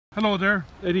Hello there,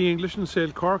 Eddie English and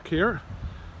SailCork here.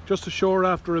 Just ashore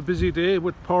after a busy day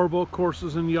with powerboat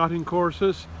courses and yachting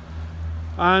courses.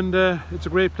 And it's a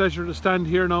great pleasure to stand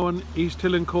here now in East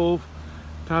Hill and Cobh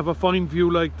to have a fine view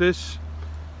like this.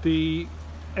 The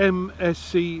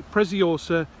MSC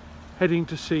Preziosa heading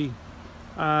to sea.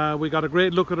 We got a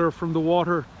great look at her from the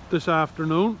water this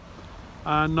afternoon.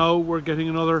 And now we're getting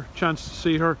another chance to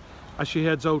see her as she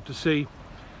heads out to sea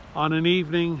on an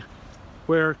evening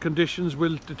where conditions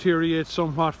will deteriorate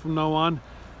somewhat from now on.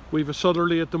 We've a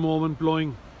southerly at the moment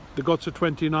blowing the guts of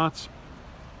 20 knots,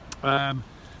 but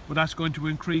that's going to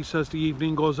increase as the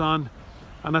evening goes on,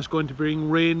 and that's going to bring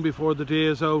rain before the day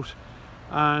is out,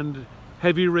 and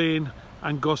heavy rain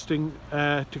and gusting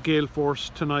to gale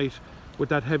force tonight, with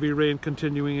that heavy rain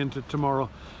continuing into tomorrow.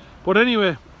 But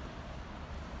anyway,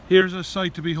 here's a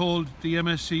sight to behold, the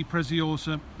MSC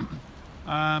Preziosa.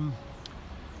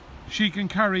 She can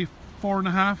carry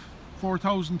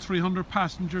 4,300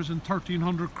 passengers and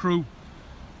 1,300 crew.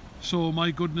 So my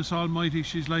goodness almighty,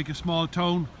 she's like a small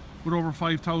town with over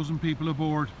 5,000 people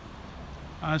aboard.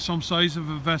 Some size of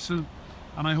a vessel,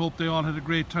 and I hope they all had a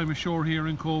great time ashore here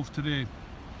in Cobh today.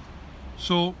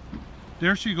 So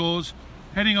there she goes,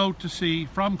 heading out to sea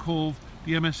from Cobh,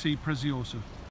 the MSC Preziosa.